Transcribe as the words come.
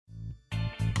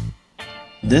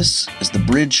This is the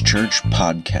Bridge Church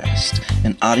Podcast,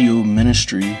 an audio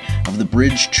ministry of the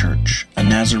Bridge Church, a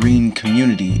Nazarene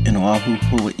community in Oahu,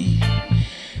 Hawaii.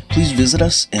 Please visit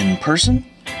us in person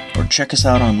or check us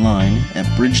out online at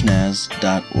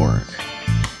bridgenaz.org.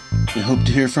 We hope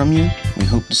to hear from you. We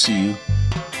hope to see you.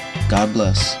 God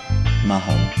bless.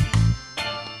 Mahalo.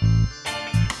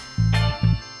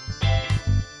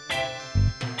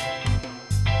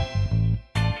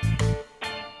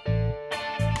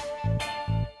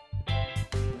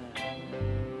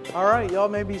 All right, y'all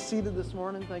may be seated this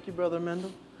morning. Thank you, Brother Mendel.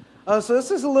 So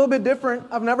this is a little bit different.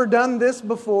 I've never done this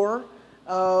before.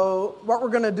 What we're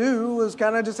going to do is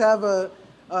kind of just have a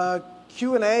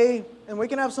Q&A, and we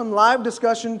can have some live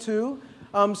discussion too.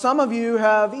 Some of you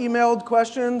have emailed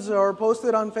questions or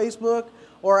posted on Facebook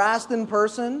or asked in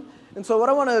person. And so what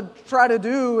I want to try to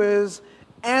do is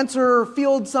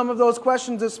field some of those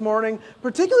questions this morning,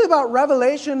 particularly about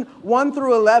Revelation 1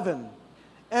 through 11.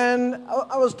 And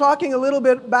I was talking a little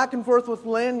bit back and forth with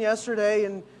Lynn yesterday,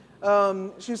 and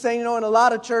she was saying, in a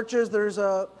lot of churches there's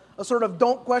a sort of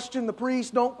don't question the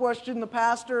priest, don't question the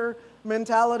pastor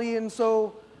mentality. And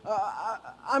so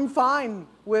I'm fine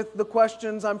with the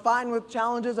questions. I'm fine with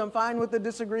challenges. I'm fine with the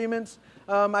disagreements.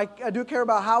 I do care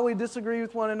about how we disagree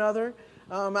with one another.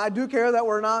 I do care that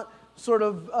we're not sort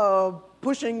of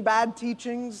pushing bad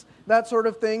teachings, that sort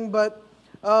of thing. But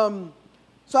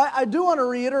so I do want to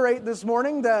reiterate this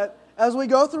morning that as we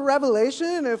go through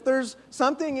Revelation, if there's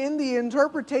something in the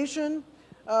interpretation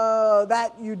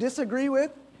that you disagree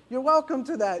with, you're welcome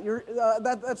to that.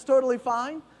 That's totally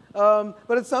fine.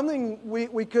 But it's something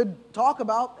we could talk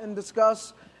about and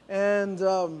discuss, and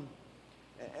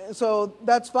so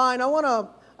that's fine. I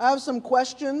have some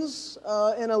questions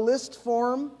in a list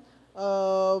form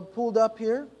pulled up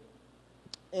here,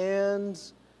 and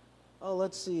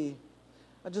let's see.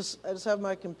 I just have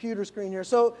my computer screen here.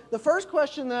 So the first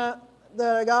question that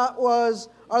I got was,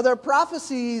 are there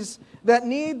prophecies that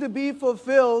need to be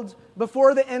fulfilled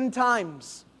before the end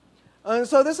times?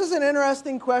 So this is an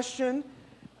interesting question.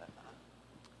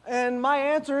 And my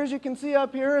answer, as you can see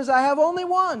up here, is I have only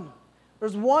one.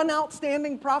 There's one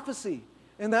outstanding prophecy.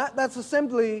 And that's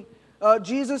simply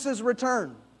Jesus'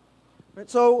 return. Right?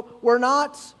 So we're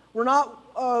not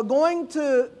going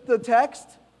to the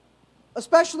text,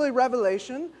 especially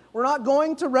Revelation. We're not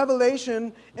going to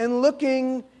Revelation and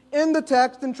looking in the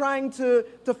text and trying to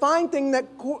find things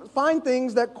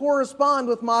that correspond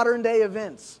with modern day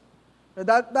events.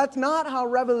 That's not how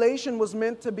Revelation was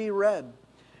meant to be read.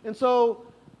 And so,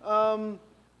 by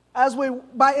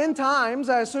end times,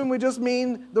 I assume we just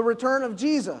mean the return of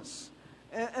Jesus.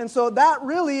 And so that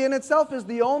really in itself is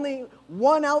the only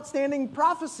one outstanding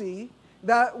prophecy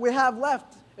that we have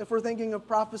left if we're thinking of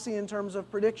prophecy in terms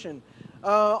of prediction.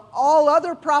 All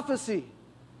other prophecy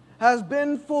has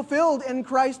been fulfilled in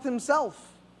Christ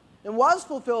Himself, and was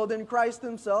fulfilled in Christ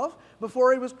Himself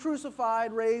before He was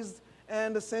crucified, raised,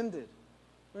 and ascended.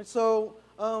 Right, so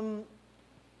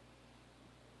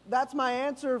that's my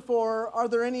answer for, are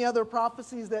there any other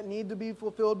prophecies that need to be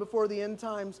fulfilled before the end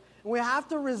times? And we have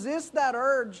to resist that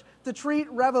urge to treat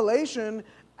Revelation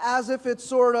as if it's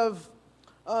sort of...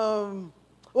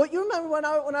 Well, you remember when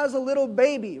I was a little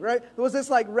baby, right? There was this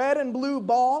like red and blue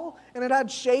ball, and it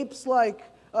had shapes like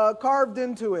carved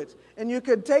into it. And you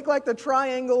could take like the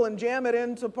triangle and jam it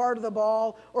into part of the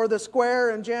ball, or the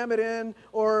square and jam it in,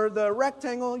 or the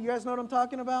rectangle. You guys know what I'm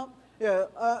talking about? Yeah.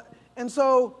 And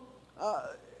so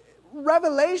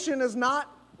Revelation is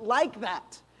not like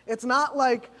that. It's not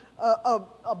like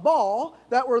a ball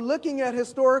that we're looking at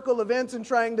historical events and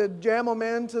trying to jam them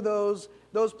into those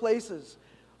places.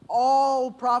 All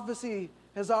prophecy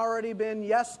has already been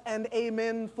yes and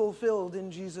amen fulfilled in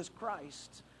Jesus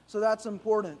Christ. So that's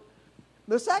important.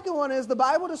 The second one is the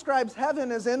Bible describes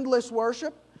heaven as endless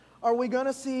worship. Are we going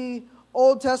to see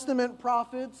Old Testament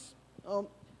prophets?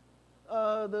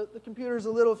 The computer's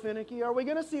a little finicky. Are we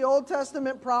going to see Old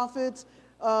Testament prophets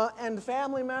and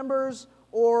family members,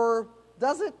 or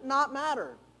does it not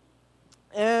matter?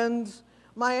 And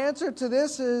my answer to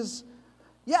this is,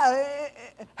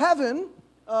 heaven...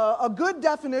 a good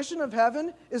definition of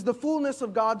heaven is the fullness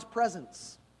of God's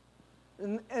presence.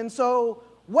 And so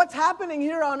what's happening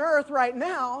here on earth right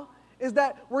now is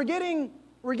that we're getting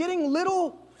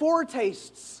little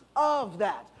foretastes of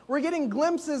that. We're getting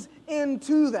glimpses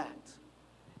into that.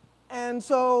 And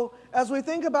so as we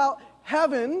think about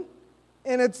heaven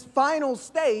in its final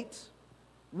state,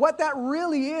 what that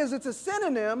really is, it's a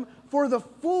synonym for the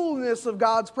fullness of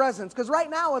God's presence. Because right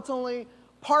now it's only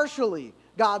partially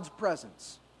God's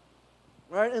presence.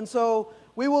 Right? And so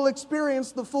we will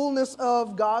experience the fullness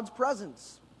of God's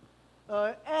presence.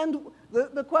 And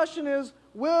The question is,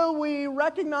 will we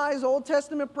recognize Old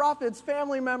Testament prophets,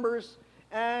 family members,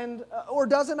 and or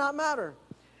does it not matter?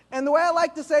 And the way I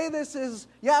like to say this is,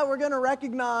 yeah, we're going to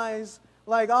recognize,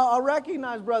 like I'll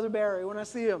recognize Brother Barry when I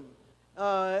see him,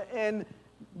 and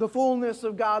the fullness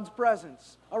of God's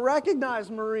presence. I'll recognize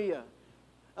Maria.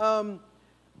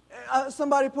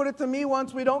 Somebody put it to me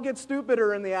once, we don't get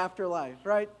stupider in the afterlife,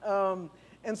 right?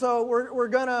 And so we're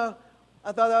going to,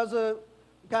 I thought that was a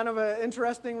kind of an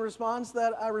interesting response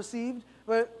that I received.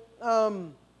 But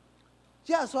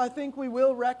yeah, so I think we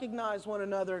will recognize one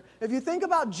another. If you think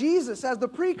about Jesus as the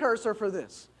precursor for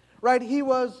this, right? He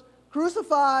was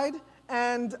crucified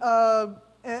and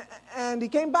he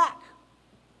came back.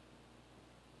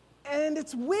 And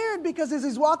it's weird because as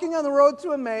he's walking on the road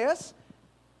to Emmaus,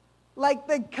 like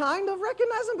they kind of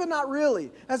recognize him, but not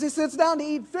really. As he sits down to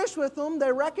eat fish with them,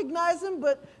 they recognize him,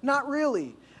 but not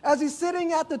really. As he's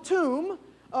sitting at the tomb,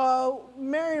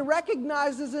 Mary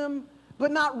recognizes him,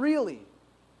 but not really.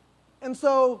 And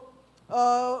so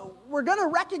we're going to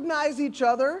recognize each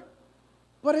other,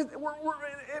 but it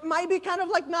might be kind of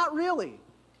like not really.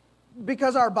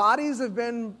 Because our bodies have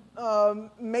been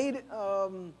made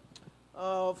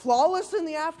flawless in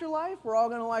the afterlife. We're all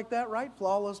going to like that, right?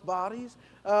 Flawless bodies.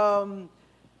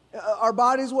 Our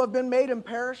bodies will have been made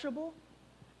imperishable.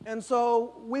 And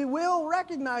so we will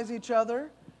recognize each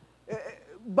other,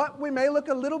 but we may look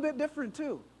a little bit different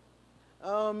too.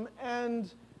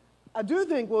 And I do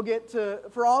think we'll get to,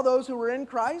 for all those who were in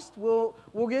Christ, we'll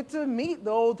get to meet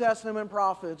the Old Testament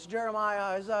prophets,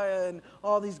 Jeremiah, Isaiah, and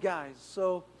all these guys.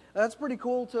 So that's pretty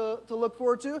cool to look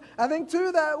forward to. I think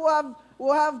too that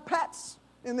we'll have pets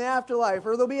in the afterlife,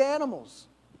 or there'll be animals,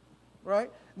 right?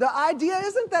 The idea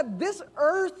isn't that this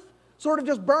earth sort of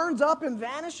just burns up and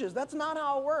vanishes. That's not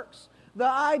how it works. The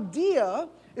idea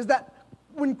is that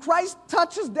when Christ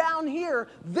touches down here,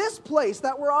 this place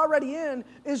that we're already in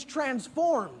is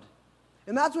transformed.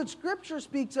 And that's what Scripture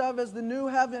speaks of as the new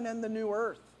heaven and the new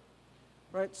earth,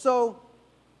 right? So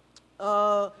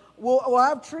we'll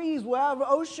have trees, we'll have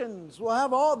oceans, we'll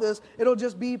have all this. It'll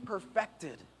just be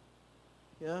perfected.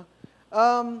 Yeah.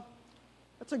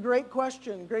 That's a great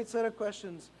question, great set of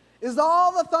questions. Is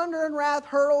all the thunder and wrath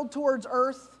hurled towards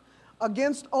earth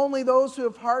against only those who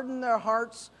have hardened their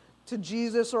hearts to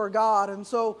Jesus or God? And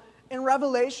so in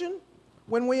Revelation,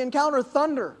 when we encounter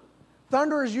thunder,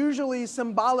 thunder is usually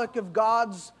symbolic of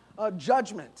God's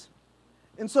judgment.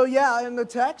 And so yeah, in the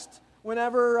text,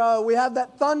 whenever we have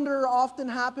that thunder often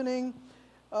happening,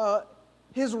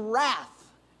 his wrath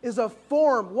is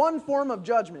one form of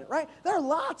judgment, right? There are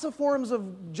lots of forms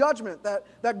of judgment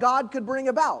that God could bring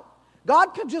about.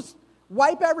 God could just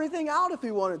wipe everything out if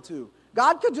he wanted to.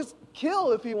 God could just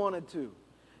kill if he wanted to.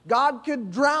 God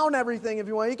could drown everything if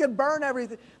he wanted. He could burn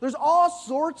everything. There's all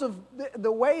sorts of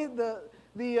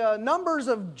the numbers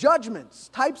of judgments,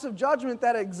 types of judgment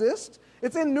that exist.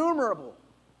 It's innumerable.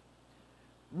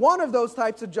 One of those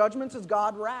types of judgments is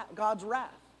God's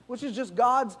wrath, which is just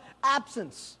God's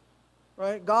absence,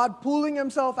 right? God pulling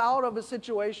himself out of a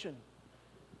situation.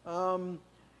 And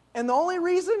the only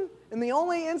reason, and the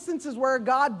only instances where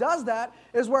God does that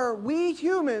is where we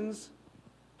humans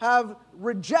have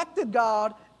rejected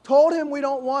God, told him we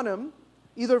don't want him,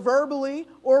 either verbally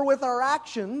or with our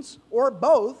actions, or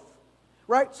both,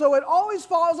 right? So it always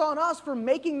falls on us for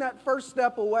making that first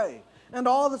step away and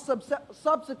all the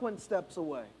subsequent steps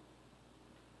away.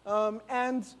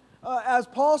 As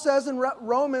Paul says in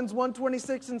Romans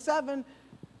 1:26 and 7,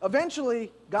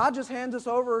 eventually God just hands us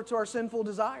over to our sinful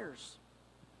desires.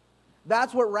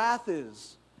 That's what wrath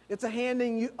is. It's a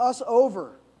handing us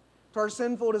over to our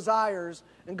sinful desires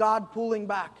and God pulling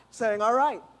back, saying, all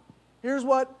right, here's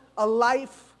what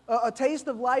a taste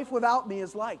of life without me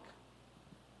is like.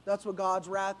 That's what God's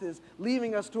wrath is,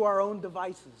 leaving us to our own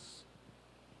devices.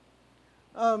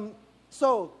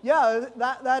 So, yeah,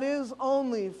 that is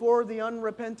only for the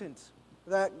unrepentant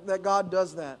that God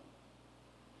does that.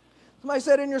 Somebody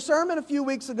said in your sermon a few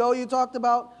weeks ago, you talked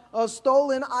about a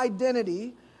stolen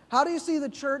identity. How do you see the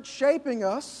church shaping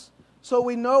us so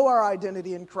we know our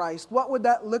identity in Christ? What would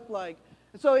that look like?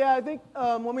 So, yeah, I think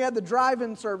when we had the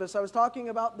drive-in service, I was talking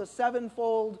about the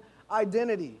sevenfold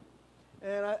identity.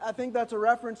 And I think that's a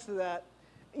reference to that.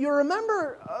 You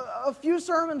remember a few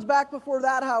sermons back before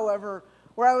that, however,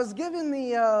 where I was given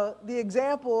the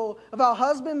example of how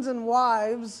husbands and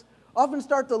wives often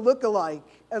start to look alike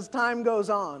as time goes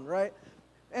on, right?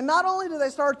 And not only do they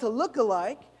start to look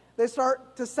alike, they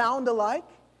start to sound alike.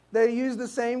 They use the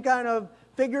same kind of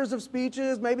figures of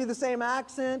speeches, maybe the same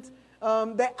accent.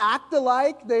 They act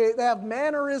alike. They have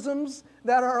mannerisms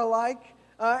that are alike.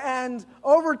 And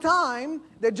over time,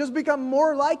 they just become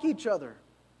more like each other.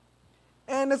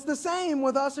 And it's the same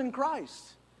with us in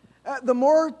Christ. The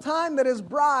more time that his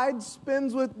bride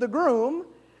spends with the groom,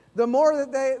 the more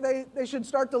that they should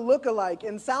start to look alike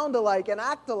and sound alike and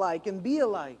act alike and be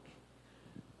alike.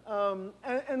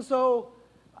 And so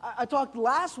I talked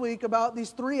last week about these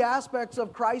three aspects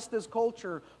of Christ as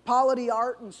culture: polity,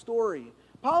 art, and story.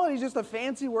 Polity is just a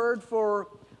fancy word for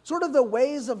sort of the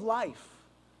ways of life,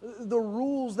 the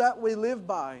rules that we live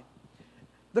by.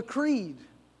 The creed,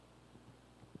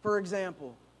 for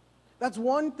example. That's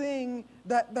one thing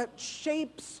that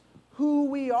shapes who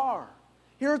we are.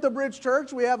 Here at the Bridge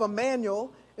Church, we have a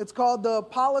manual. It's called the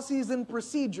Policies and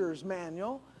Procedures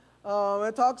Manual.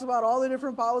 It talks about all the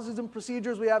different policies and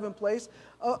procedures we have in place.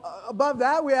 Above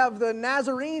that, we have the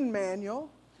Nazarene Manual.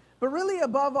 But really,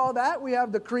 above all that, we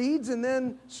have the creeds and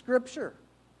then Scripture.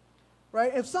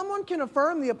 Right? If someone can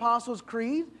affirm the Apostles'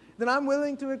 Creed, then I'm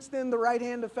willing to extend the right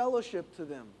hand of fellowship to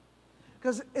them.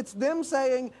 Because it's them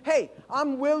saying, hey,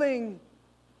 I'm willing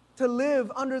to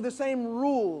live under the same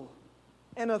rule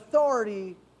and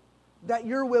authority that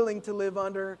you're willing to live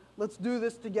under. Let's do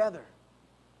this together.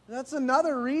 And that's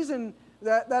another reason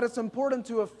that it's important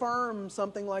to affirm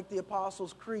something like the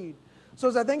Apostles' Creed. So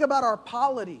as I think about our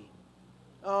polity,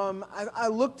 I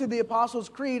look to the Apostles'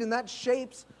 Creed, and that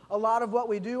shapes a lot of what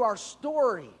we do, our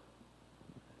story.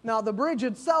 Now, the bridge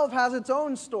itself has its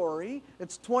own story.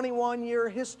 It's 21-year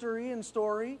history and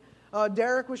story.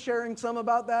 Derek was sharing some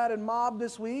about that in Mob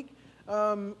this week,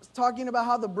 talking about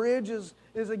how the bridge is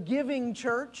a giving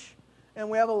church, and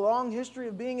we have a long history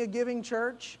of being a giving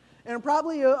church. And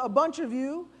probably a bunch of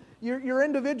you, your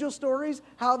individual stories,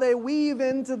 how they weave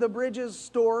into the bridge's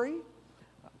story,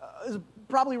 is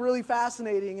probably really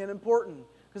fascinating and important,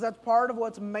 because that's part of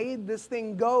what's made this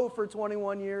thing go for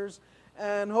 21 years.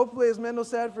 And hopefully, as Mendel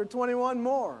said, for 21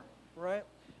 more, right?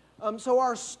 So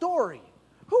our story,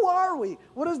 who are we?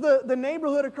 What is the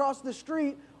neighborhood across the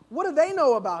street? What do they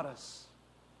know about us?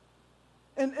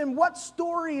 And what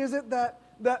story is it that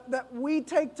we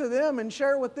take to them and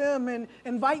share with them and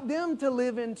invite them to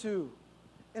live into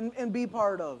and be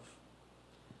part of?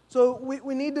 So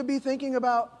we need to be thinking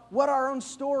about what our own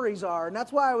stories are. And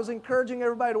that's why I was encouraging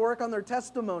everybody to work on their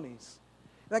testimonies.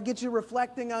 That gets you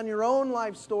reflecting on your own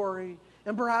life story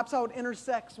and perhaps how it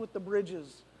intersects with the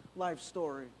bridge's life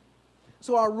story.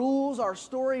 So our rules, our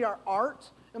story, our art.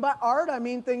 And by art, I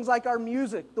mean things like our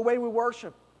music, the way we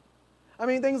worship. I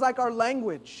mean things like our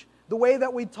language, the way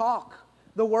that we talk,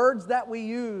 the words that we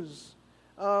use.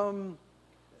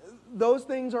 Those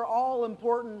things are all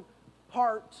important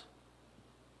part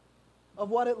of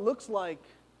what it looks like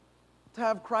to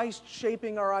have Christ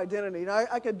shaping our identity. And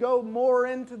I could go more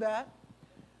into that.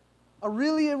 A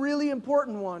really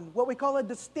important one, what we call a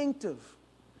distinctive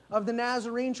of the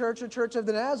Nazarene Church, or Church of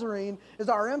the Nazarene, is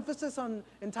our emphasis on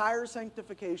entire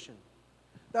sanctification.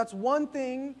 That's one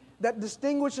thing that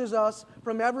distinguishes us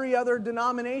from every other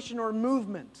denomination or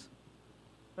movement.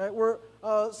 Right?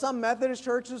 Some Methodist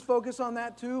churches focus on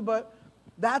that too, but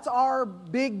that's our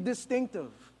big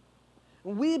distinctive.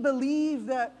 We believe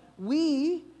that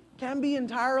we can be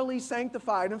entirely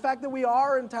sanctified. In fact, that we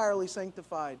are entirely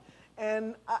sanctified.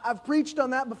 And I've preached on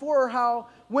that before, how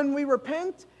when we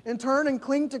repent and turn and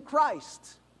cling to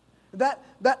Christ, that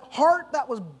heart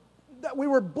that we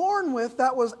were born with,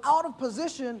 that was out of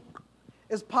position,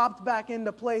 is popped back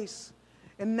into place.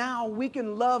 And now we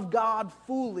can love God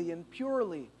fully and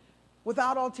purely,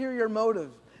 without ulterior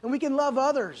motive. And we can love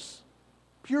others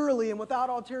purely and without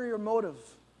ulterior motive.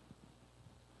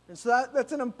 And so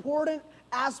that's an important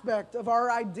aspect of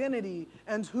our identity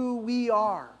and who we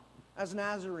are as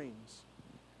Nazarenes.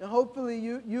 And hopefully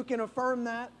you can affirm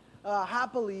that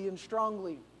happily and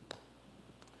strongly.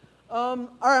 All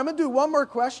right, I'm going to do one more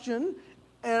question.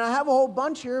 And I have a whole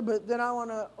bunch here, but then I want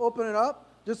to open it up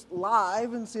just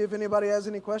live and see if anybody has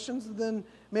any questions. And then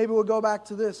maybe we'll go back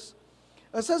to this.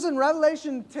 It says in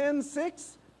Revelation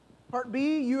 10:6, part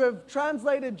B, you have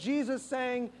translated Jesus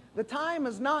saying, the time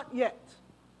is not yet.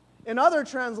 In other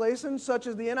translations, such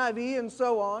as the NIV and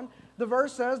so on, the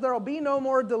verse says there will be no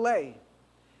more delay.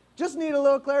 Just need a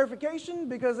little clarification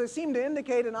because they seem to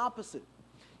indicate an opposite.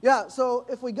 Yeah, so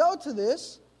if we go to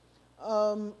this,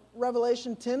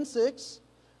 Revelation 10:6,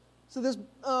 so this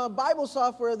Bible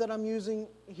software that I'm using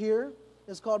here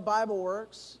is called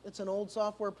BibleWorks. It's an old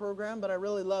software program, but I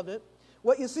really love it.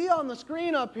 What you see on the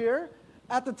screen up here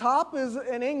at the top is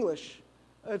in English.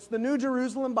 It's the New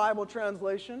Jerusalem Bible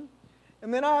translation.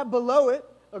 And then I have below it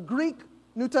a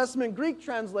New Testament Greek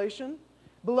translation.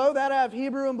 Below that I have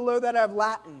Hebrew, and below that I have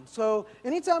Latin. So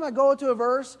anytime I go to a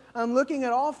verse, I'm looking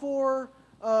at all four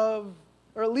of,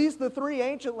 or at least the three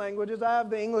ancient languages. I have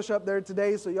the English up there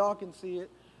today so y'all can see it.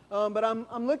 But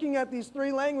I'm looking at these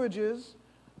three languages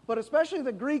but especially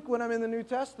the Greek when I'm in the New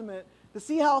Testament, to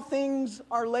see how things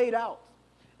are laid out.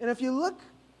 And if you look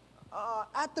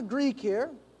at the Greek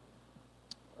here,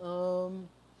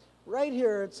 right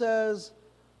here it says,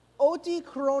 Oti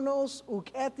chronos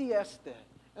uk eti este.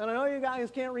 And I know you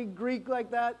guys can't read Greek like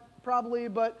that, probably,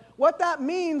 but what that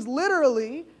means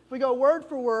literally, if we go word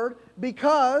for word,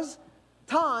 because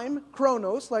time,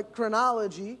 chronos, like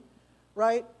chronology,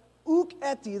 right? Uk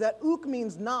eti, that uk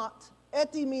means not,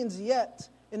 eti means yet,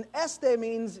 and este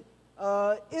means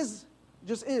is,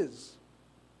 just is,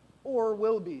 or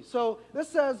will be. So this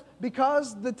says,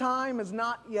 because the time is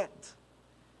not yet.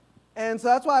 And so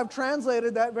that's why I've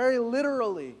translated that very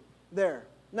literally there.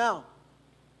 Now,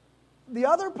 the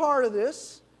other part of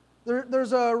this,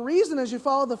 there's a reason as you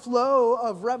follow the flow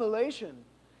of Revelation,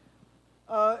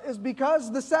 is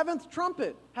because the seventh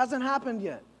trumpet hasn't happened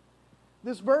yet.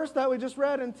 This verse that we just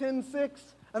read in 10:6,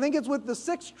 I think it's with the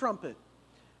sixth trumpet.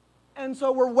 And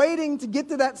so we're waiting to get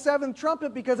to that seventh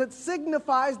trumpet because it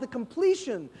signifies the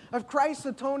completion of Christ's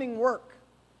atoning work.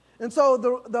 And so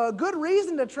the good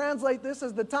reason to translate this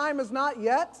as the time is not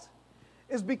yet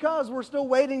is because we're still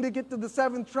waiting to get to the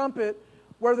seventh trumpet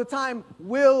where the time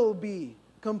will be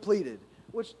completed,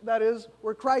 which that is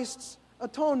where Christ's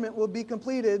atonement will be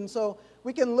completed. And so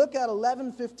we can look at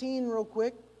 11:15 real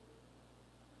quick,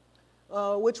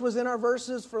 which was in our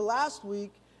verses for last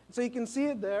week. So you can see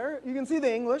it there. You can see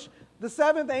the English. The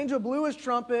seventh angel blew his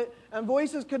trumpet, and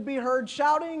voices could be heard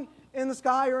shouting in the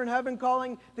sky or in heaven,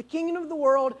 calling, "The kingdom of the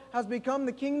world has become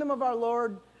the kingdom of our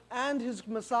Lord and his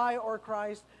Messiah or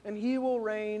Christ, and he will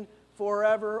reign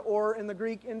forever," or in the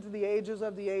Greek, into the ages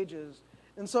of the ages.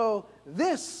 And so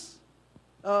this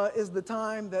is the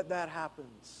time that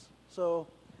happens. So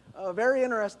very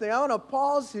interesting. I want to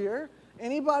pause here.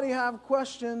 Anybody have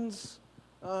questions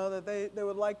that they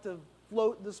would like to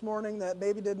float this morning that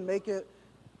maybe didn't make it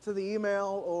to the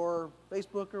email or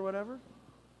Facebook or whatever?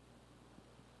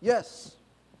 Yes.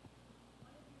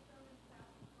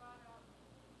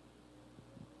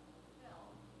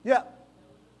 Yeah.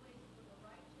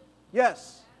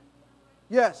 Yes.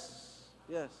 Yes.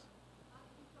 Yes.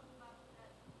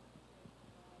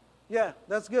 Yeah,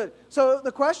 that's good. So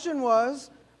the question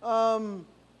was, in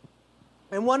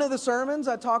one of the sermons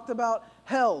I talked about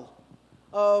hell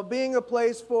being a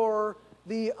place for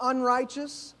the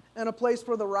unrighteous and a place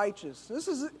for the righteous. This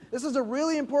is a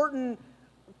really important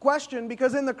question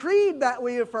because in the creed that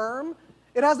we affirm,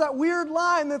 it has that weird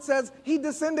line that says, he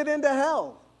descended into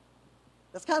hell.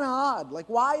 That's kind of odd. Like,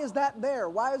 why is that there?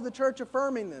 Why is the church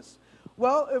affirming this?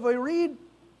 Well, if we read,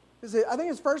 I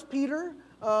think it's 1 Peter,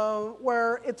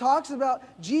 where it talks about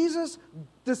Jesus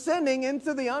descending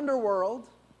into the underworld,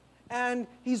 and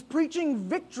he's preaching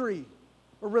victory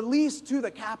or release to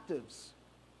the captives.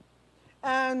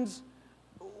 And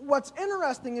what's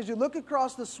interesting as you look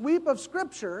across the sweep of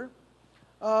Scripture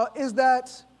is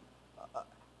that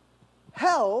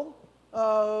hell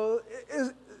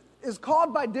is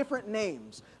called by different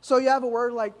names. So you have a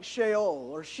word like Sheol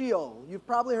or Sheol. You've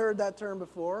probably heard that term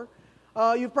before.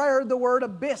 You've probably heard the word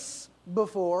abyss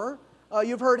before.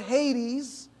 You've heard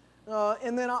Hades.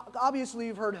 And then obviously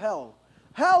you've heard hell.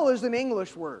 Hell is an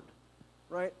English word,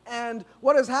 right? And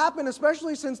what has happened,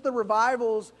 especially since the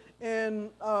revivals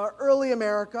in early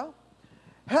America,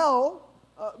 hell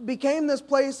became this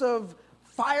place of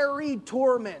fiery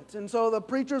torment. And so the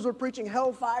preachers were preaching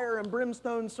hellfire and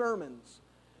brimstone sermons.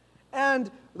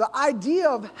 And the idea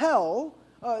of hell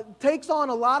takes on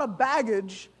a lot of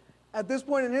baggage at this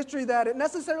point in history that it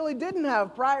necessarily didn't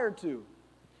have prior to.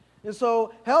 And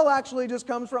so hell actually just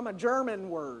comes from a German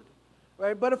word,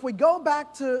 right? But if we go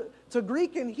back to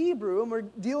Greek and Hebrew, and we're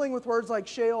dealing with words like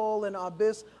Sheol and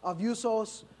abyss,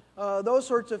 avusos, those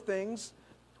sorts of things,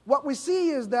 what we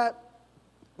see is that,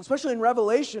 especially in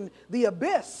Revelation, the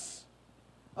abyss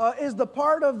is the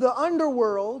part of the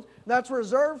underworld that's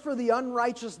reserved for the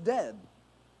unrighteous dead.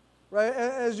 Right?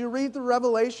 As you read through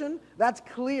Revelation, that's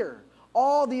clear.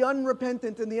 All the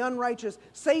unrepentant and the unrighteous,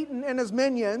 Satan and his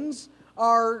minions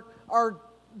are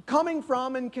coming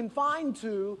from and confined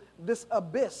to this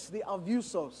abyss, the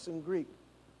avusos in Greek.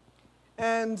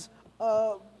 And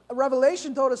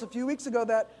Revelation told us a few weeks ago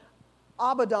that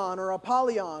Abaddon or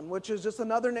Apollyon, which is just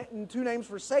another two names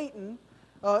for Satan,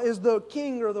 is the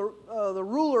king or the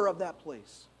ruler of that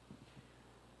place.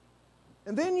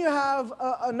 And then you have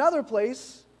another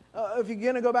place, if you're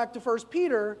going to go back to 1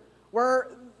 Peter, where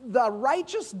the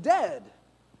righteous dead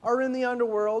are in the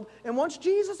underworld. And once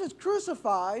Jesus is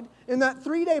crucified, in that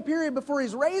 3-day period before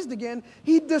he's raised again,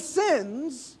 he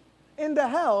descends into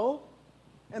hell,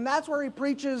 and that's where he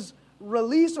preaches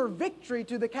release or victory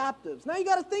to the captives. Now you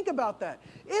got to think about that.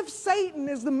 If Satan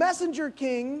is the messenger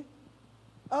king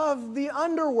of the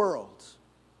underworld.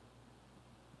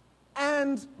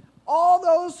 And all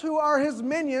those who are his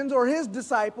minions or his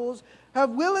disciples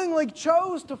have willingly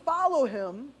chose to follow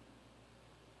him.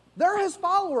 They're his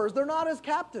followers. They're not his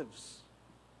captives.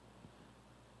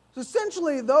 So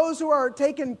essentially, those who are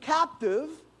taken captive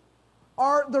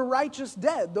are the righteous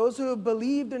dead, those who have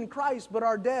believed in Christ but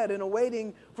are dead and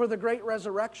awaiting for the great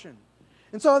resurrection.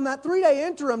 And so in that 3-day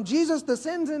interim, Jesus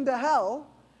descends into hell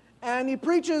and he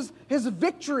preaches his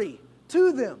victory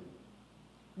to them,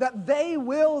 that they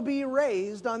will be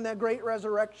raised on that great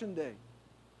resurrection day.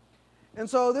 And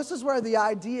so this is where the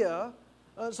idea,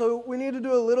 so we need to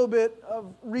do a little bit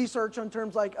of research on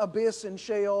terms like abyss and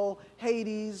Sheol,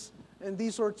 Hades, and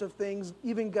these sorts of things,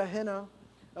 even Gehenna,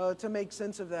 to make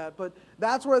sense of that. But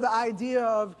that's where the idea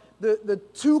of the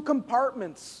two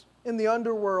compartments in the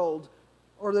underworld,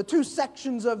 or the two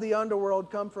sections of the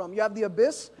underworld, come from. You have the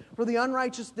abyss for the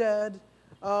unrighteous dead,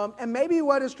 and maybe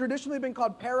what has traditionally been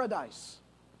called paradise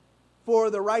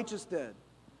for the righteous dead.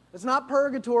 It's not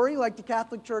purgatory like the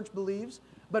Catholic Church believes,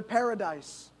 but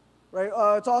paradise. Right?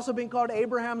 It's also been called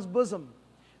Abraham's bosom.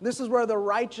 This is where the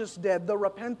righteous dead, the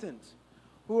repentant,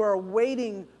 who are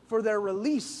waiting for their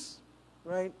release,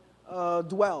 right,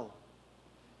 dwell.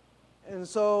 And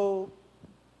so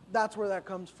that's where that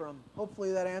comes from.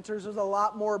 Hopefully that answers. There's a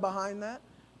lot more behind that.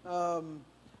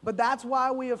 But that's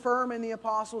why we affirm in the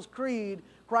Apostles' Creed,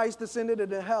 Christ descended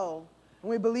into hell. And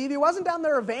we believe he wasn't down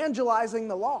there evangelizing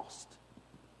the lost.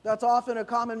 That's often a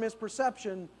common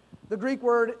misperception. The Greek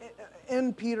word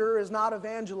in Peter is not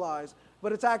evangelize,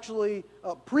 but it's actually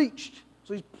preached.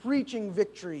 So he's preaching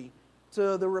victory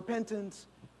to the repentant,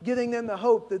 giving them the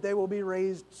hope that they will be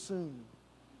raised soon.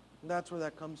 And that's where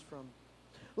that comes from.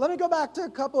 Let me go back to a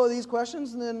couple of these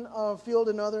questions and then field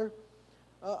another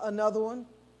one.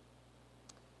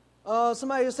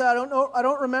 Somebody just said, I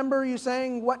don't remember you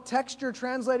saying what text you're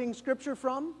translating Scripture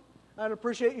from. I'd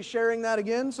appreciate you sharing that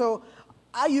again. So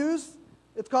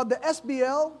it's called the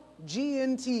SBL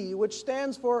GNT, which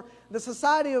stands for the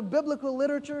Society of Biblical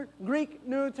Literature, Greek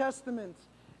New Testament.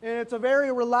 And it's a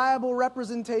very reliable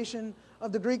representation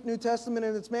of the Greek New Testament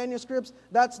in its manuscripts.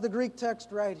 That's the Greek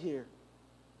text right here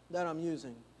that I'm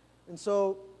using. And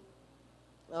so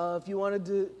if you wanted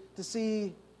to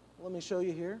see, let me show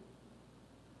you here.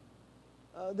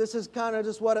 This is kind of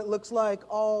just what it looks like,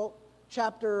 all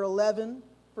chapter 11,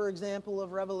 for example,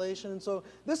 of Revelation. And so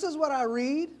this is what I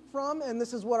read from, and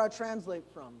this is what I translate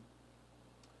from.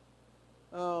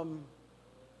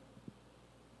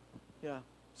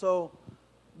 So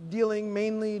dealing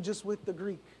mainly just with the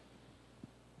Greek.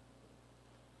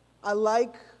 I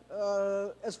like,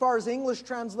 as far as English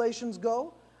translations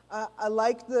go, I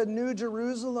like the New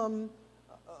Jerusalem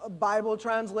Bible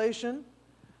translation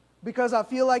because I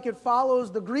feel like it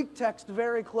follows the Greek text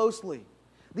very closely.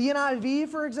 The NIV,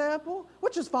 for example,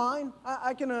 which is fine,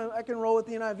 I can roll with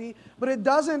the NIV, but it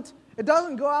doesn't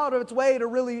go out of its way to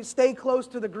really stay close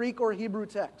to the Greek or Hebrew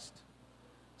text.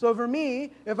 So for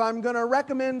me, if I'm going to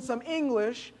recommend some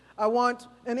English, I want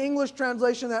an English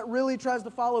translation that really tries to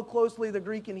follow closely the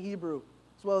Greek and Hebrew,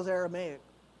 as well as Aramaic.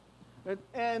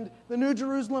 And the New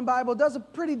Jerusalem Bible does a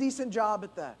pretty decent job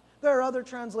at that. There are other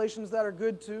translations that are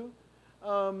good too.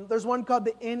 There's one called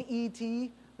the NET,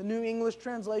 the New English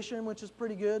Translation, which is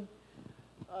pretty good.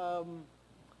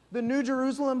 The New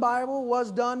Jerusalem Bible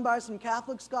was done by some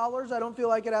Catholic scholars. I don't feel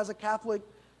like it has a Catholic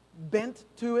bent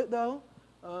to it, though.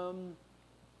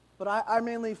 But I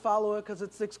mainly follow it because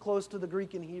it sticks close to the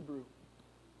Greek and Hebrew.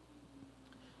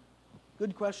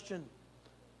 Good question.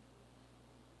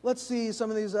 Let's see some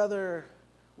of these other.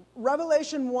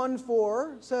 Revelation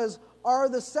 1:4 says, are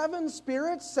the seven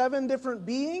spirits 7 different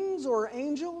beings or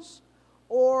angels?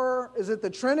 Or is it the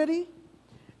Trinity?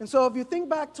 And so if you think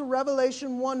back to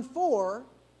Revelation 1:4,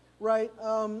 right,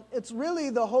 it's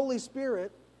really the Holy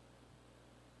Spirit.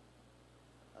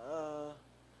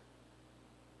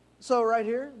 So right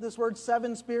here, this word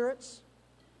 7 spirits.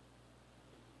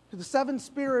 The 7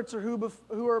 spirits are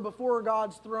who are before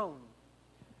God's throne.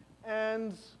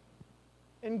 And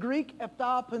in Greek,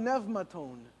 epta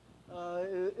pneumaton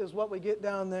is what we get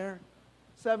down there.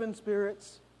 7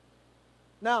 spirits.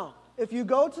 Now, if you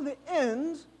go to the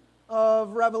end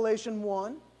of Revelation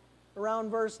 1,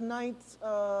 around verse 9,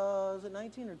 is it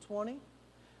 19 or 20?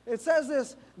 It says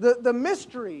this, the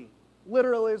mystery,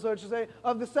 literally is what it should say,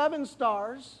 of the 7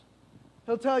 stars,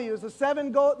 he'll tell you, is the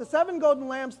seven golden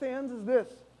lampstands is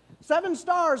this. 7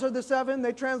 stars are the 7,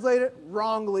 they translate it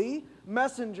wrongly,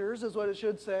 messengers is what it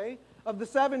should say, of the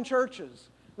 7 churches.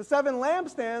 The 7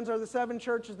 lampstands are the 7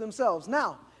 churches themselves.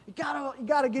 Now, you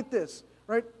gotta get this,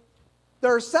 right?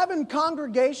 There are 7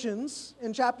 congregations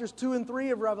in chapters 2 and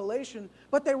 3 of Revelation,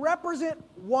 but they represent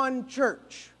one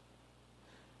church.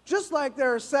 Just like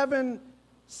there are 7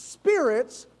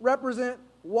 spirits represent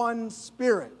one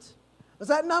spirit. As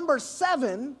that number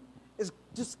 7 is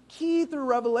just key through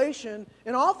Revelation,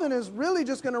 and often is really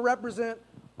just going to represent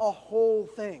a whole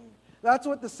thing. That's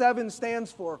what the 7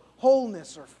 stands for,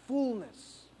 wholeness or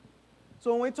fullness.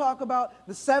 So when we talk about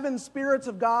the 7 spirits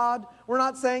of God, we're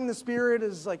not saying the Spirit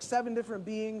is like 7 different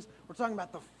beings. We're talking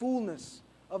about the fullness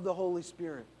of the Holy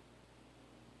Spirit.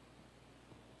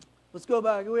 Let's go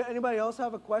back. Anybody else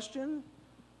have a question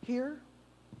here?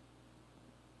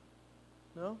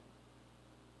 No?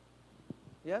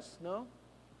 Yes? No?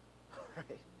 All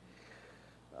right.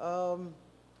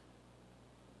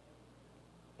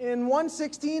 In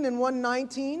 1:16 and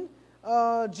 1:19,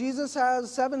 Jesus has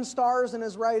 7 stars in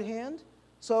his right hand.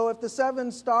 So if the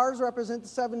 7 stars represent the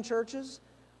 7 churches,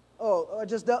 I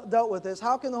just dealt with this.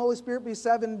 How can the Holy Spirit be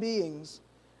 7 beings?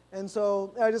 And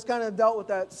so I just kind of dealt with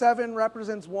that. 7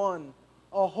 represents one,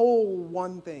 a whole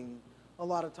one thing a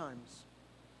lot of times.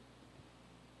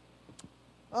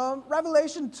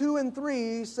 Revelation 2 and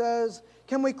 3 says,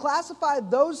 can we classify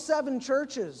those 7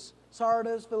 churches,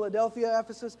 Sardis, Philadelphia,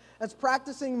 Ephesus, as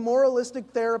practicing moralistic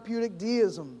therapeutic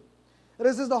deism?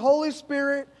 This is the Holy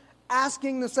Spirit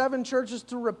asking the 7 churches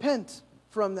to repent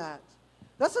from that.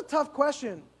 That's a tough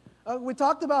question. We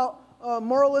talked about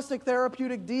moralistic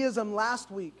therapeutic deism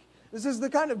last week. This is the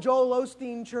kind of Joel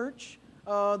Osteen church,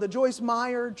 the Joyce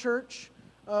Meyer church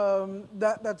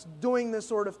that's doing this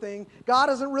sort of thing. God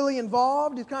isn't really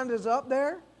involved. He kind of is up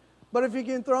there. But if you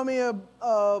can throw me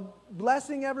a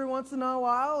blessing every once in a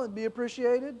while, it'd be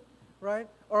appreciated, right?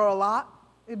 Or a lot,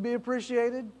 it'd be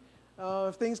appreciated.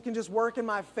 If things can just work in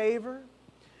my favor.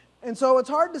 And so it's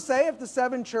hard to say if the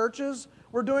 7 churches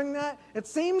were doing that. It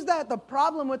seems that the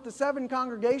problem with the 7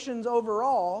 congregations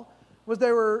overall was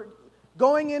they were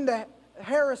going into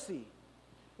heresy.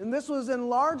 And this was in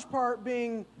large part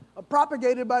being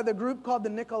propagated by the group called the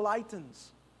Nicolaitans.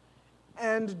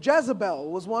 And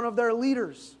Jezebel was one of their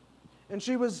leaders. And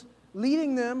she was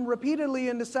leading them repeatedly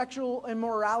into sexual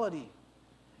immorality.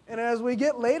 And as we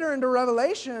get later into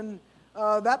Revelation,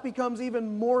 that becomes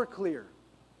even more clear.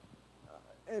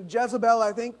 And Jezebel,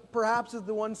 I think, perhaps is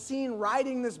the one seen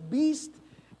riding this beast,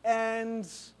 and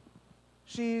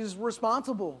she's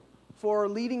responsible for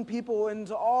leading people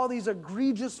into all these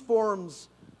egregious forms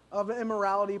of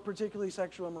immorality, particularly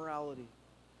sexual immorality.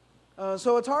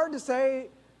 So it's hard to say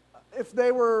if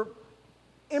they were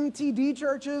MTD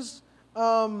churches,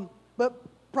 but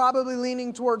probably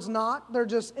leaning towards not. They're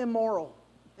just immoral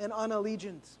and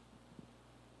unallegiant.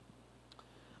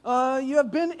 You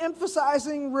have been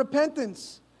emphasizing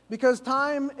repentance because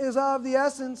time is of the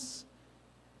essence,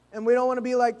 and we don't want to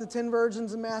be like the 10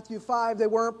 virgins in Matthew 5. They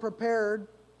weren't prepared.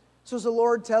 So is the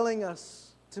Lord telling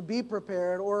us to be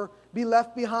prepared or be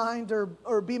left behind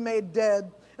or be made dead.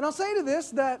 And I'll say to this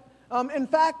that, in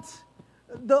fact,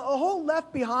 the whole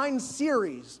Left Behind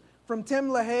series from Tim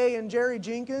LaHaye and Jerry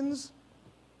Jenkins,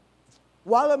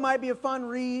 while it might be a fun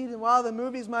read and while the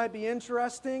movies might be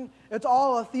interesting, it's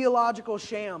all a theological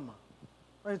sham.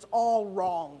 It's all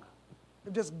wrong.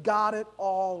 They've just got it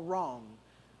all wrong.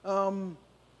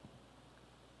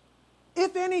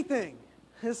 If anything,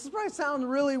 this probably sounds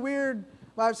really weird,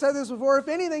 but I've said this before, if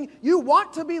anything, you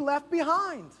want to be left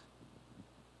behind.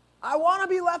 I want to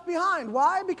be left behind.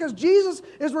 Why? Because Jesus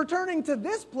is returning to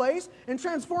this place and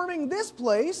transforming this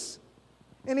place,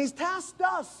 and He's tasked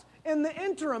us in the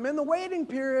interim, in the waiting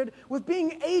period, with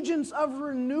being agents of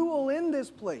renewal in this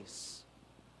place.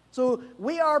 So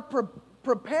we are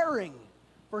preparing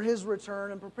for His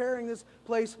return and preparing this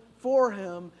place for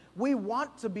Him. We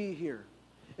want to be here.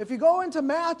 If you go into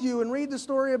Matthew and read the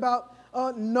story about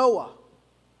Noah,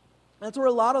 that's where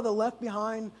a lot of the Left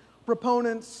Behind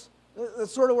proponents,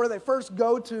 that's sort of where they first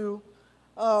go to.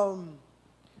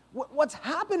 What's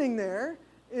happening there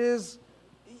is,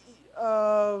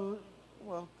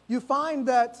 you find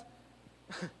that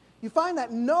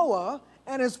Noah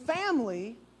and his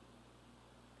family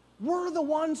were the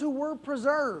ones who were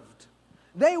preserved.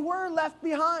 They were left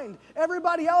behind.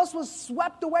 Everybody else was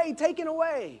swept away, taken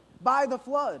away by the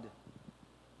flood.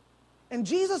 And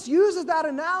Jesus uses that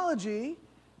analogy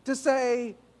to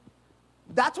say,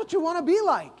 that's what you want to be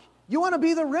like. You want to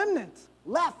be the remnant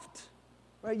left.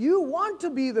 Right? You want to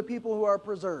be the people who are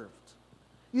preserved.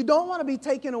 You don't want to be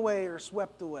taken away or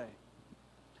swept away.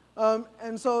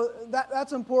 And so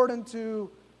that's important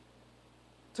to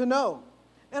know.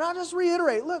 And I'll just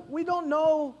reiterate, look, we don't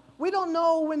know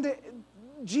when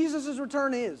Jesus'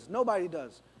 return is. Nobody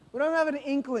does. We don't have an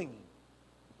inkling.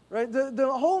 Right?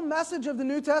 The whole message of the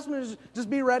New Testament is just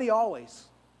be ready always.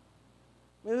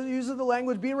 It uses the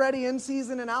language, be ready in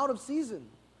season and out of season.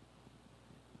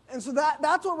 And so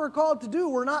that's what we're called to do.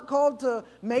 We're not called to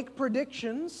make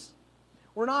predictions.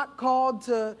 We're not called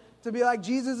to be like,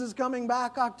 Jesus is coming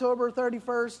back October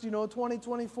 31st,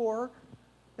 2024.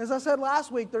 As I said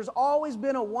last week, there's always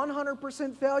been a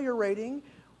 100% failure rating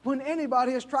when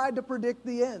anybody has tried to predict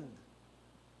the end.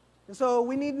 And so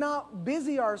we need not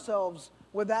busy ourselves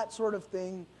with that sort of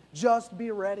thing. Just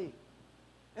be ready.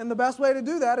 And the best way to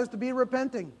do that is to be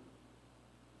repenting.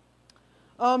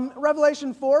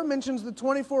 Revelation 4 mentions the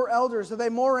 24 elders. Are they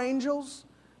more angels?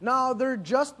 No, they're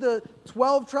just the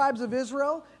 12 tribes of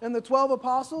Israel and the 12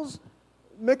 apostles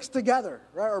mixed together,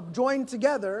 right, or joined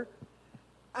together.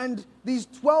 And these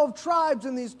 12 tribes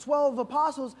and these 12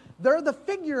 apostles, they're the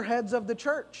figureheads of the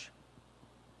church.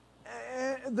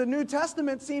 The New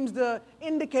Testament seems to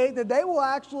indicate that they will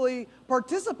actually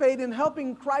participate in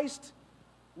helping Christ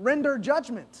render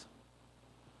judgment.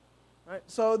 Right?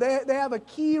 So they have a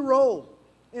key role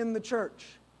in the church.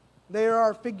 They are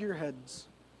our figureheads.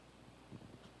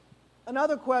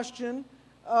 Another question,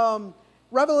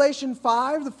 Revelation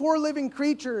 5, the 4 living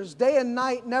creatures, day and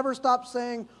night, never stop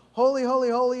saying, "Holy, holy,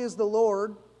 holy is the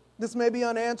Lord." This may be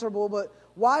unanswerable, but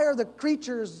why are the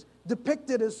creatures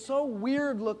depicted as so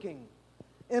weird looking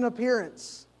in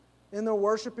appearance in their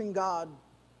worshiping God?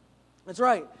 That's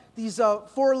right. These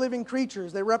 4 living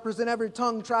creatures, they represent every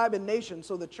tongue, tribe, and nation,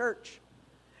 so the church.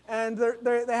 And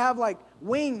they have like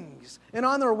wings. And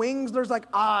on their wings, there's like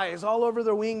eyes all over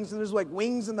their wings. And there's like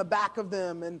wings in the back of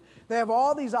them. And they have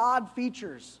all these odd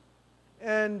features.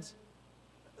 And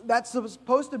that's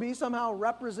supposed to be somehow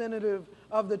representative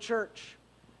of the church.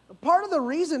 Part of the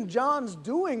reason John's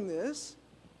doing this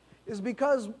is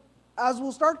because, as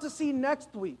we'll start to see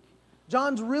next week,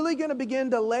 John's really going to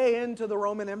begin to lay into the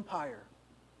Roman Empire.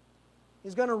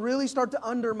 He's going to really start to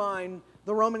undermine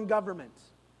the Roman government.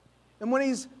 And when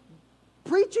he's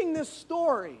preaching this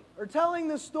story or telling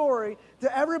this story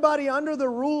to everybody under the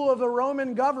rule of the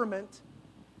Roman government,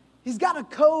 he's got to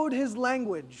code his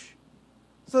language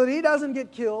so that he doesn't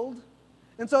get killed.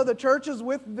 And so the churches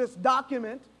with this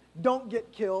document don't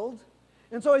get killed.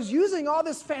 And so he's using all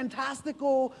this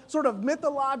fantastical sort of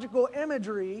mythological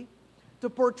imagery to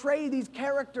portray these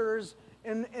characters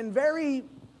in very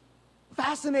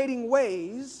fascinating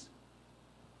ways,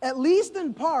 at least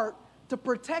in part to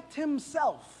protect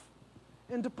himself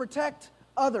and to protect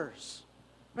others.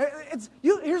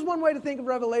 Here's one way to think of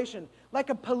Revelation, like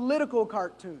a political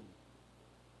cartoon.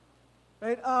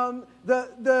 Right?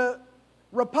 The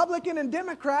Republican and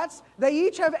Democrats, they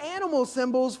each have animal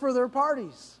symbols for their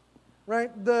parties.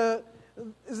 Right?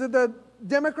 Is it the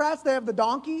Democrats? They have the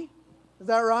donkey. Is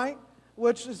that right?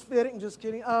 Which is fitting. Just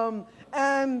kidding.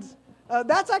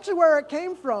 That's actually where it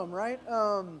came from, right?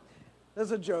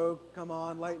 There's a joke. Come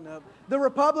on, lighten up. The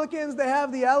Republicans, they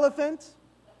have the elephant,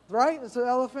 right? It's an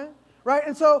elephant, right?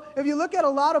 And so if you look at a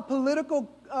lot of political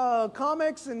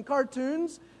comics and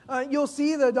cartoons, you'll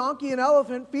see the donkey and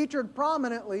elephant featured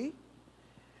prominently.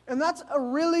 And that's a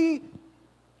really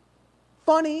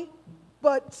funny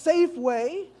but safe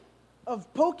way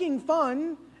of poking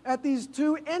fun at these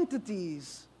two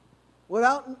entities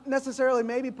without necessarily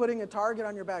maybe putting a target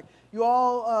on your back. You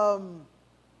all,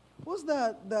 what was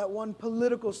that one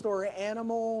political story,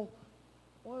 Animal,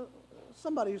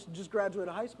 somebody who just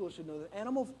graduated high school should know that,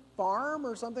 Animal Farm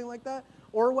or something like that?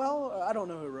 Orwell? I don't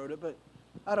know who wrote it, but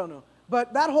I don't know.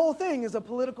 But that whole thing is a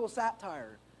political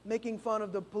satire, making fun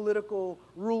of the political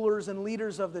rulers and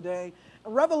leaders of the day.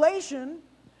 Revelation,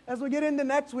 as we get into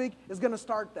next week, is going to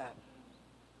start that.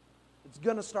 It's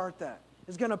going to start that.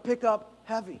 It's going to pick up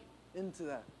heavy into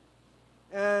that.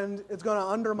 And it's going to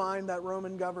undermine that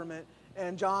Roman government.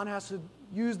 And John has to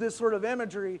use this sort of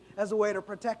imagery as a way to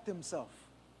protect himself.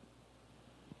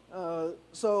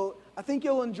 So I think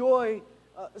you'll enjoy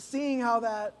seeing how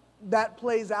that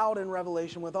plays out in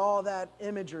Revelation with all that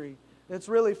imagery. It's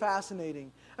really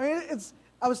fascinating. I mean,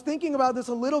 I was thinking about this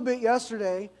a little bit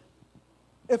yesterday.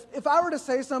 If I were to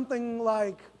say something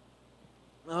like,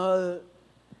 the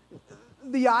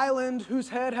island whose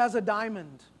head has a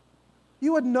diamond,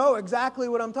 you would know exactly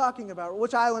what I'm talking about.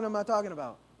 Which island am I talking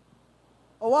about?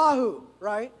 Oahu,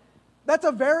 right? That's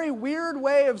a very weird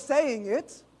way of saying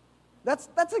it. That's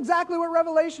exactly what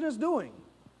Revelation is doing.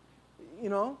 You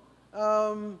know?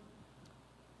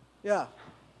 Yeah.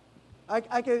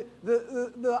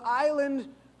 The island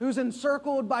who's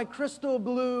encircled by crystal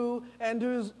blue and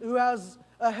who has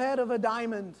a head of a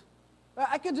diamond.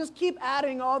 I could just keep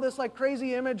adding all this like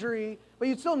crazy imagery, but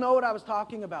you'd still know what I was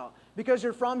talking about because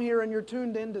you're from here and you're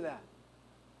tuned into that.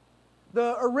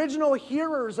 the original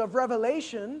hearers of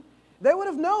Revelation, they would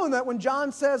have known that when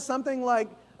John says something like,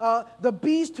 the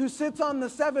beast who sits on the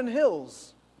 7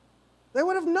 hills, they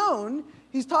would have known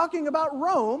he's talking about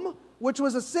Rome, which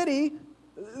was a city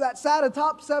that sat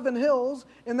atop 7 hills,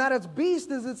 and that its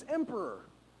beast is its emperor.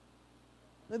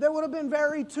 They would have been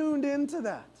very tuned into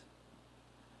that.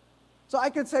 So I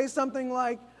could say something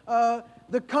like,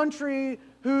 the country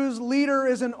whose leader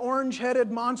is an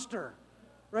orange-headed monster.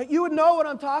 Right? You would know what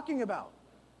I'm talking about.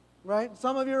 Right?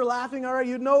 Some of you are laughing already.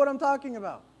 You'd know what I'm talking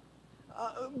about.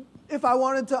 If I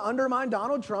wanted to undermine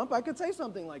Donald Trump, I could say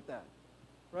something like that.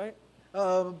 Right?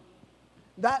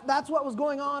 That's what was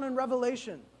going on in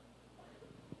Revelation.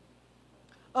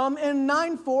 In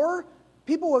 9:4,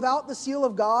 people without the seal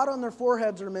of God on their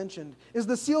foreheads are mentioned. Is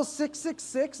the seal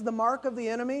 666 the mark of the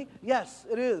enemy? Yes,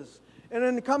 it is. And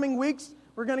in the coming weeks,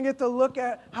 we're going to get to look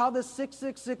at how this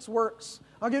 666 works.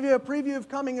 I'll give you a preview of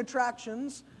coming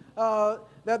attractions.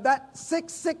 That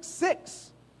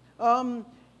 666,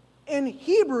 in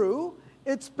Hebrew,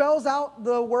 it spells out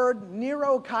the word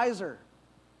Nero Kaiser,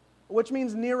 which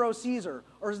means Nero Caesar,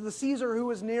 or the Caesar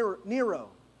who is Nero.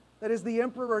 That is the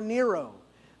Emperor Nero.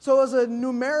 So as a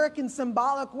numeric and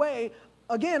symbolic way,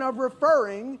 again, of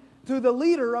referring to the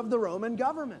leader of the Roman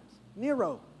government,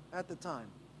 Nero at the time.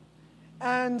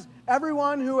 And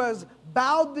everyone who has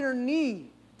bowed their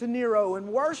knee to Nero and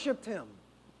worshipped him,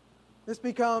 this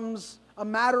becomes a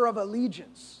matter of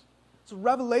allegiance. So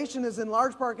Revelation is in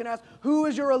large part going to ask, who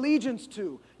is your allegiance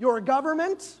to? Your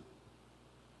government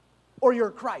or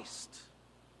your Christ?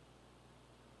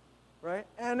 Right?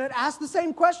 And it asks the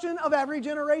same question of every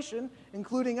generation,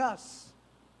 including us.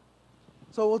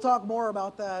 So we'll talk more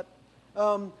about that.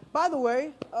 By the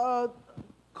way,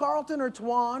 Carlton or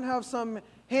Tuan have some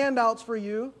handouts for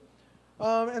you.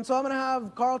 And so I'm going to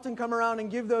have Carlton come around and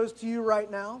give those to you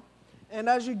right now. And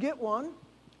as you get one,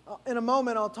 in a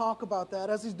moment I'll talk about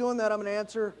that. As he's doing that, I'm going to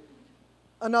answer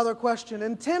another question.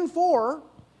 In 10:4,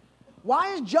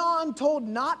 why is John told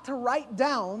not to write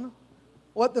down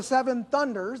what the 7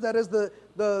 thunders, that is the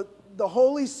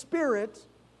Holy Spirit,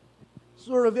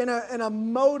 sort of in a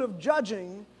mode of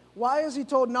judging, why is he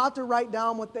told not to write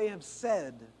down what they have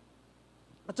said?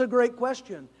 That's a great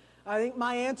question. I think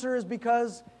my answer is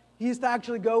because he has to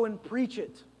actually go and preach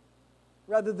it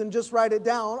rather than just write it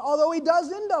down, although he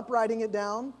does end up writing it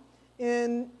down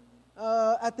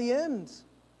at the end,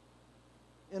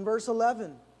 in verse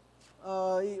 11.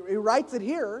 He writes it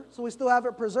here, so we still have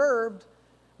it preserved,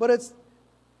 but it's,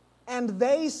 and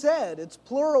they said, it's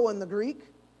plural in the Greek.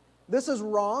 This is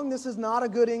wrong. This is not a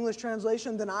good English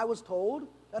translation than I was told.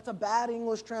 That's a bad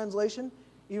English translation,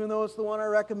 even though it's the one I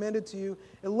recommended to you.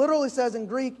 It literally says in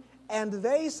Greek, and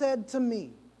they said to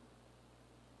me.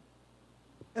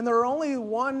 And there are only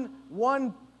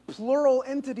one plural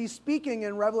entity speaking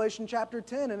in Revelation chapter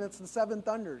 10, and it's the 7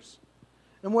 thunders.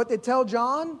 And what they tell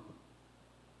John,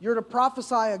 you're to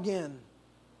prophesy again.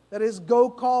 That is, go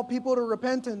call people to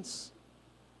repentance.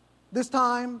 This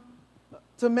time,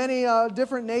 to many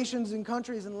different nations and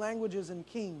countries and languages and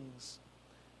kings.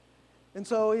 And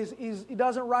so he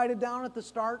doesn't write it down at the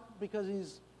start because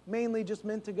he's mainly just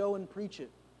meant to go and preach it.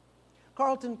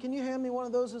 Carlton, can you hand me one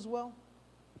of those as well?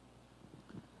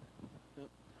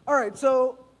 All right,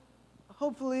 so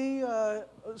hopefully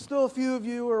still a few of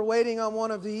you are waiting on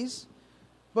one of these.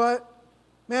 But,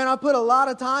 man, I put a lot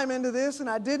of time into this and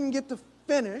I didn't get to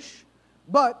finish.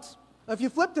 But if you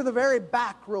flip to the very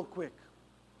back real quick.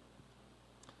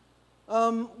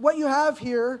 What you have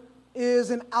here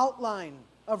is an outline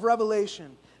of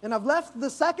Revelation. And I've left the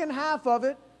second half of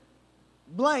it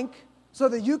blank so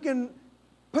that you can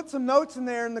put some notes in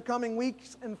there in the coming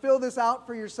weeks and fill this out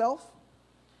for yourself.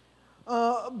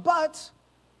 But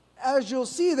as you'll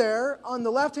see there, on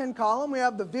the left-hand column, we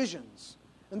have the visions.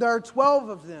 And there are 12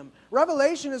 of them.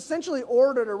 Revelation is essentially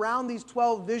ordered around these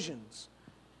 12 visions.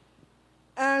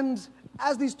 And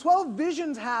as these 12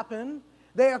 visions happen,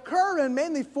 they occur in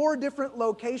mainly 4 different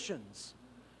locations.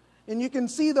 And you can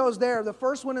see those there. The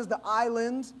first one is the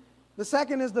island. The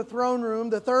second is the throne room.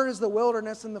 The third is the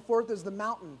wilderness. And the fourth is the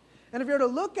mountain. And if you were to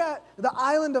look at the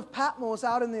island of Patmos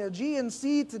out in the Aegean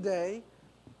Sea today,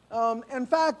 in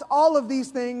fact, all of these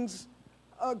things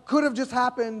could have just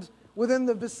happened within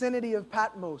the vicinity of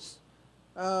Patmos.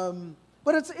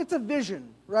 But it's a vision,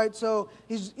 right? So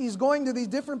he's going to these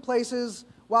different places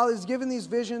while he's given these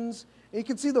visions. And you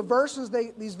can see the verses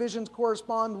these visions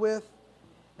correspond with,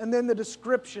 and then the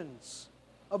descriptions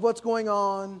of what's going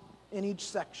on in each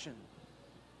section.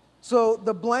 So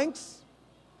the blanks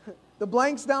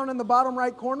down in the bottom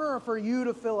right corner are for you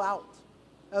to fill out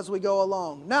as we go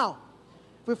along. Now,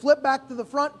 if we flip back to the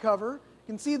front cover,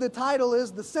 you can see the title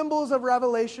is The Symbols of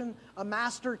Revelation, a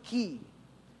Master Key.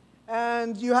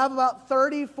 And you have about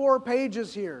 34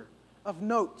 pages here of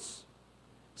notes.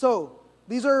 So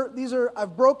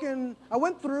I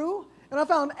went through and I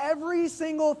found every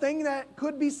single thing that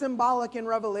could be symbolic in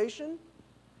Revelation.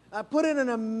 I put it in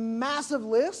a massive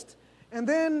list, and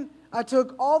then I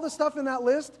took all the stuff in that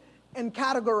list and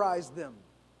categorized them,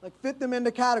 like fit them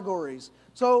into categories.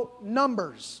 So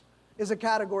numbers is a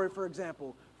category, for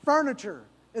example. Furniture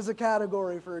is a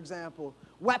category, for example.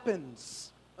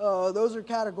 Weapons, those are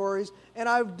categories. And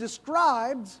I've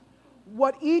described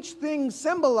what each thing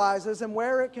symbolizes and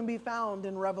where it can be found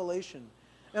in Revelation,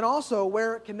 and also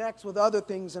where it connects with other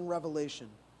things in Revelation.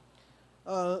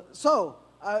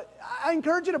 I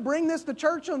encourage you to bring this to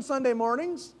church on Sunday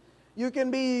mornings. You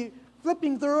can be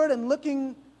flipping through it and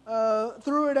looking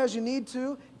through it as you need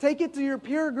to. Take it to your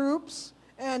peer groups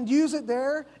and use it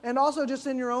there, and also just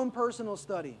in your own personal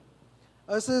study.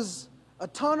 This is a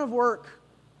ton of work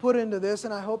put into this,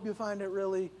 and I hope you find it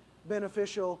really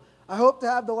beneficial. I hope to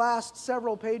have the last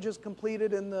several pages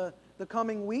completed in the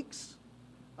coming weeks.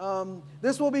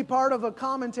 This will be part of a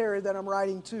commentary that I'm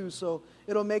writing too, so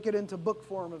it'll make it into book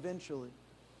form eventually.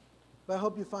 But I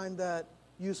hope you find that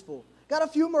useful. Got a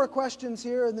few more questions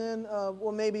here, and then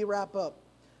we'll maybe wrap up.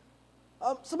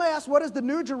 Somebody asked, what is the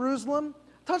New Jerusalem?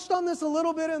 Touched on this a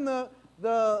little bit in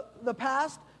the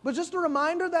past, but just a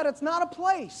reminder that it's not a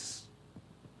place.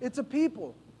 It's a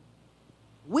people.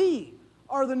 We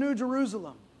are the New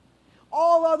Jerusalem.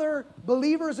 All other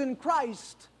believers in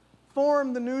Christ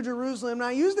form the New Jerusalem. And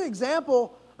I used the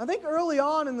example, I think early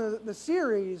on in the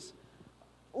series,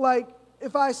 like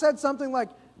if I said something like,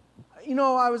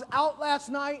 I was out last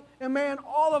night and man,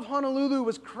 all of Honolulu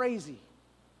was crazy.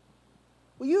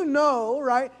 Well,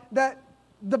 right, that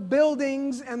the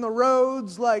buildings and the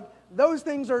roads, like those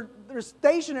things they're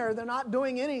stationary, they're not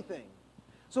doing anything.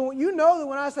 So that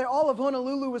when I say all of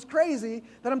Honolulu was crazy,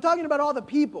 that I'm talking about all the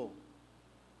people.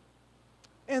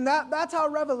 And that's how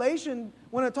Revelation,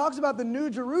 when it talks about the New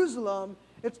Jerusalem,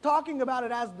 it's talking about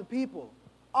it as the people.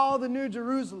 All the New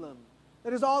Jerusalem.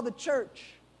 That is all the church.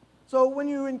 So when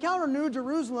you encounter New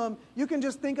Jerusalem, you can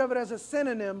just think of it as a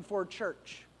synonym for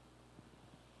church.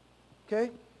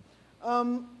 Okay?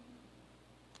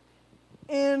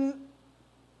 In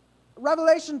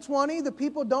Revelation 20, the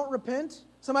people don't repent.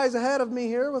 Somebody's ahead of me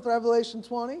here with Revelation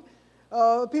 20.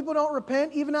 People don't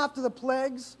repent even after the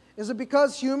plagues. Is it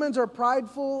because humans are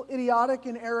prideful, idiotic,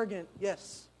 and arrogant?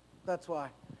 Yes, that's why.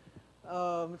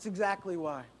 It's exactly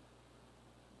why.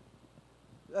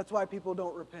 That's why people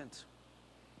don't repent.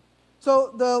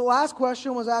 So the last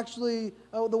question was actually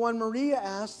the one Maria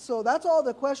asked. So that's all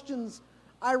the questions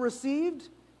I received.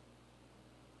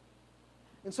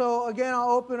 And so again, I'll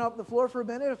open up the floor for a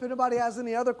minute. If anybody has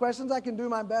any other questions, I can do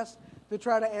my best to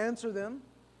try to answer them.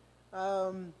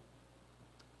 So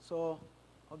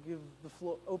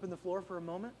I'll open the floor for a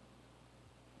moment.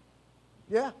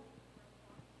 Yeah.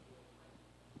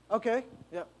 Okay.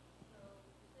 Yep.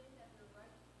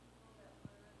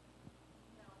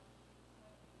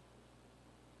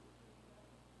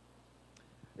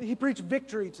 He preached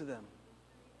victory to them.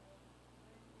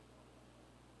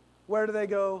 Where do they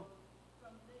go?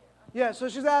 Yeah, so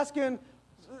she's asking,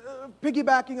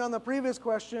 piggybacking on the previous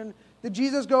question, did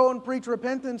Jesus go and preach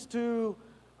repentance to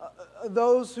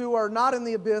those who are not in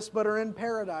the abyss but are in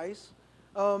paradise?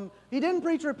 He didn't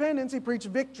preach repentance, he preached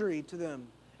victory to them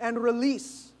and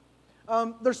release.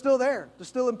 They're still there. They're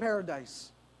still in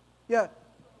paradise. Yeah.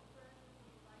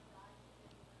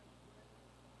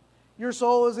 Your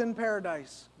soul is in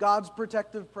paradise, God's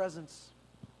protective presence,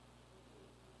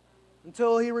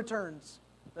 until He returns.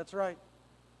 That's right.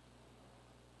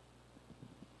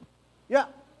 Yeah.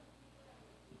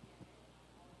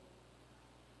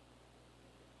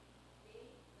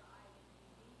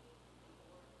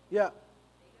 Yeah.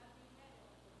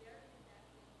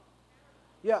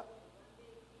 Yeah.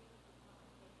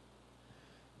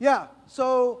 Yeah.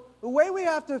 So the way we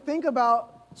have to think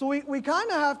about, so we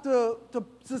kind of have to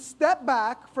step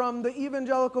back from the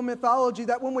evangelical mythology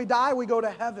that when we die we go to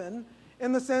heaven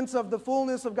in the sense of the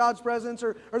fullness of God's presence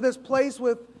or this place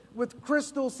with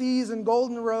crystal seas and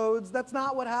golden roads. That's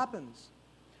not what happens.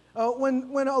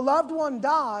 When a loved one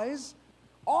dies,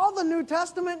 all the New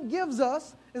Testament gives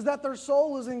us is that their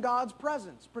soul is in God's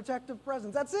presence, protective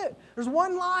presence. That's it. There's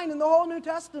one line in the whole New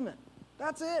Testament.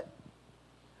 That's it.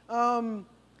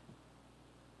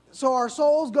 So our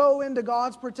souls go into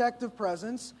God's protective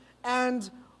presence, and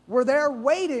we're there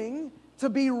waiting to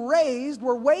be raised.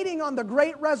 We're waiting on the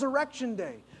great resurrection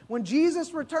day. When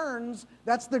Jesus returns,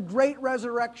 that's the great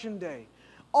resurrection day.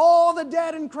 All the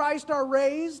dead in Christ are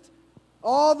raised,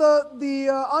 All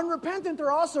the unrepentant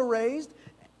are also raised,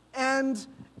 and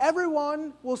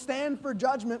everyone will stand for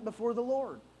judgment before the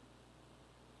Lord.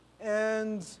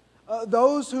 And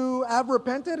those who have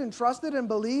repented and trusted and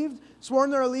believed, sworn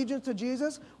their allegiance to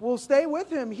Jesus, will stay with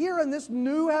Him here in this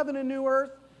new heaven and new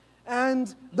earth.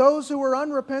 And those who are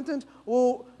unrepentant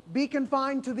will be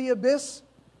confined to the abyss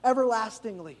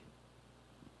everlastingly.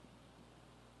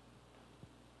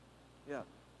 Yeah.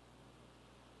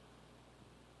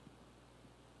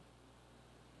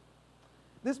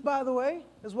 This, by the way,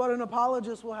 is what an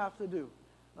apologist will have to do,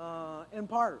 in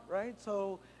part, right?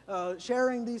 So,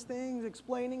 sharing these things,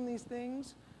 explaining these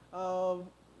things,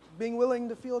 being willing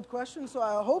to field questions. So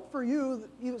I hope for you,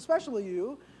 especially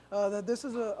you, that this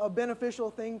is a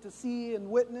beneficial thing to see and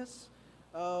witness.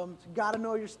 You got to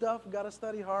know your stuff, got to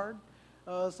study hard.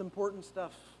 It's important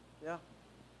stuff, yeah.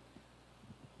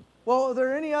 Well, are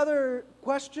there any other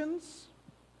questions?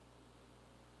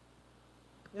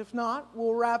 If not,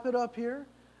 we'll wrap it up here.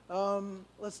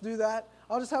 Let's do that.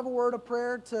 I'll just have a word of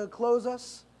prayer to close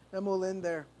us, and we'll end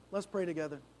there. Let's pray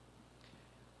together.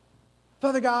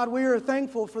 Father God, we are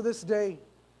thankful for this day.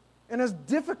 And as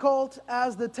difficult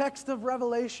as the text of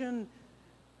Revelation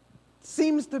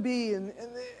seems to be, and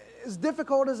as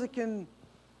difficult as it can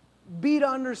be to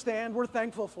understand, we're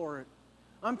thankful for it.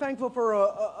 I'm thankful for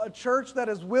a church that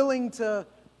is willing to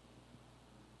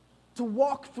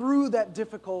walk through that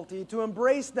difficulty, to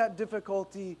embrace that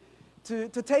difficulty, to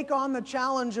take on the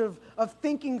challenge of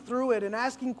thinking through it and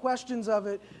asking questions of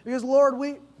it. Because, Lord,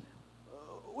 we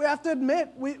have to admit,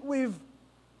 we've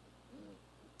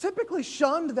typically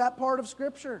shunned that part of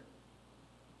Scripture.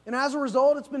 And as a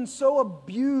result, it's been so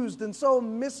abused and so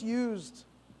misused,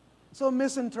 so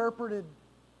misinterpreted.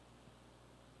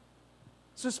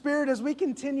 So, Spirit, as we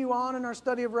continue on in our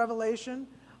study of Revelation,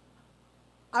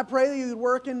 I pray that you would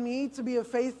work in me to be a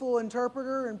faithful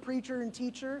interpreter and preacher and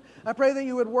teacher. I pray that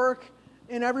you would work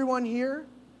in everyone here.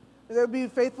 That there would be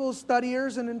faithful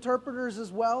studiers and interpreters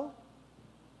as well.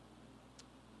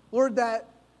 Lord, that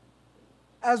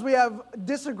as we have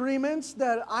disagreements,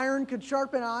 that iron could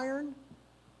sharpen iron.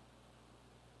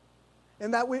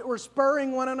 And that we're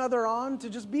spurring one another on to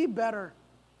just be better.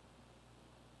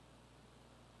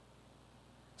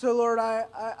 So, Lord,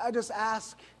 I just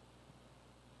ask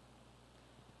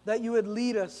that you would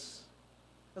lead us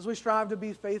as we strive to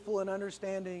be faithful in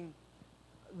understanding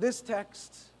this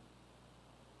text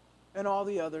and all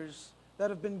the others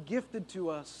that have been gifted to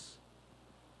us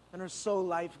and are so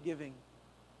life-giving.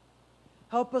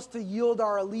 Help us to yield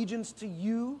our allegiance to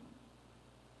you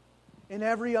and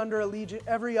every other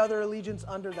allegiance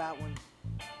under that one.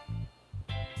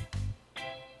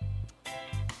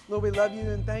 Lord, we love you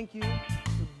and thank you.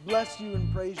 We bless you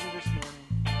and praise you this morning.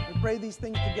 We pray these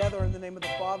things together in the name of the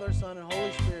Father, Son, and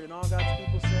Holy Spirit. And all God's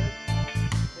people said,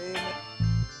 amen.